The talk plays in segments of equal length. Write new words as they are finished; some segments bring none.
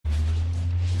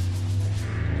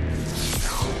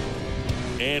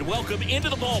And welcome into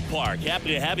the ballpark. Happy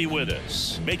to have you with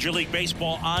us. Major League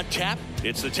Baseball on tap.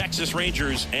 It's the Texas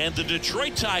Rangers and the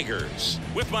Detroit Tigers.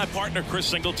 With my partner, Chris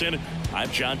Singleton,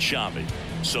 I'm John Shambi.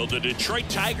 So the Detroit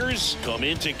Tigers come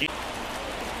in to get...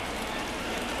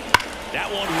 That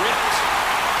one ripped.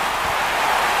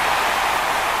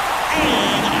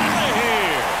 And out of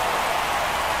here.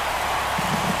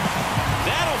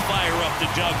 That'll fire up the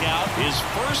dugout. His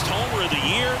first homer of the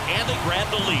year, and they grab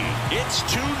the lead. It's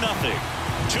 2-0.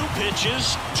 2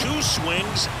 pitches, 2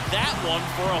 swings, that one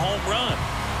for a home run.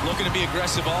 Looking to be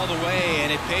aggressive all the way,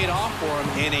 and it paid off for him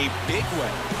in a big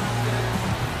way.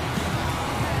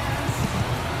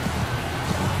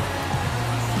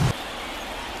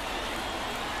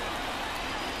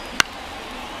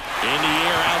 In the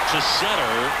air out to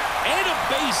center, and a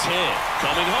base hit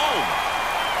coming home.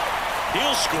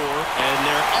 He'll score, and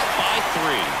they're up by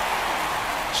 3.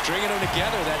 Stringing them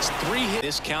together, that's 3 hits.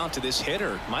 This count to this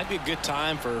hitter might be a good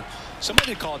time for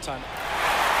somebody to call a time.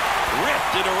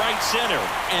 Ripped into right center,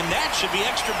 and that should be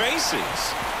extra bases.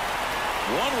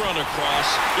 1 run across.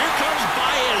 Here comes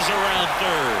Baez around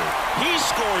third. He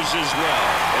scores as well,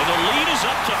 and the lead is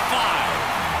up to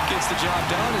 5. Gets the job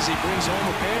done as he brings home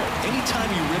a pair.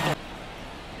 Anytime you rip.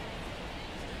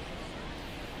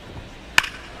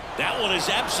 That one is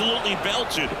absolutely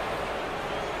belted.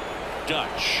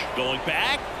 Dutch going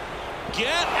back.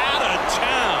 Get out of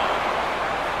town.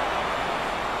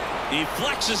 He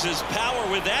flexes his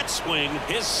power with that swing,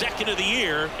 his second of the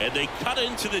year, and they cut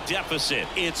into the deficit.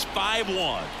 It's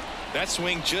 5-1. That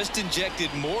swing just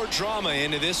injected more drama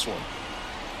into this one.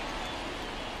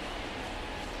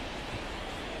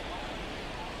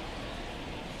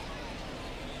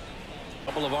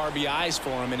 Couple of RBIs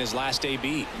for him in his last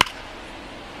AB. Hit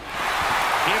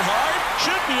hard,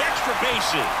 should be extra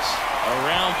bases.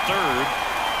 Around third,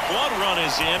 1 run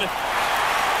is in.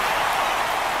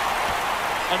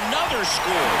 Another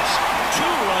scores. 2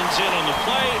 runs in on the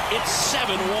play. It's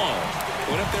 7-1.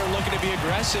 Went up there looking to be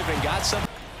aggressive and got some.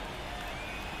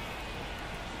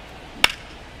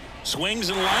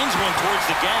 Swings and lines one towards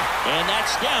the gap, and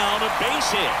that's down, a base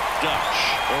hit. Dutch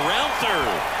around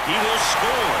third. He will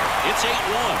score. It's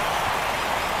 8-1.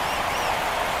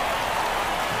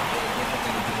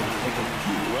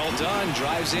 Well done,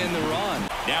 drives in the run.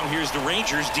 Now here's the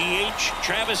Rangers DH,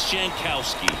 Travis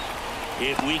Jankowski.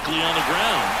 Hit weakly on the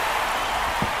ground.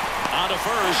 On to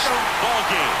first, ball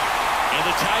game. And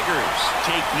the Tigers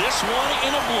take this one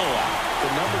in a blowout.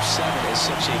 The number 7 is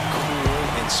such a cool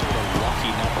and sort of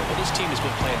lucky number. But this team has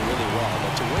been playing really well.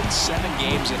 But to win 7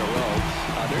 games in a row,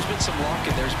 there's been some luck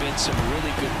and there's been some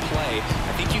really good play.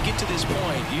 I think you get to this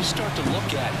point, you start to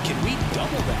look at, can we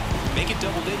double that? Make it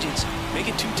double digits. Make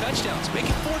it 2 touchdowns. Make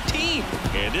it 14.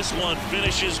 And this one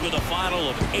finishes with a final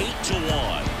of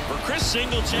 8-1. For Chris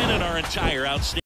Singleton and our entire outstanding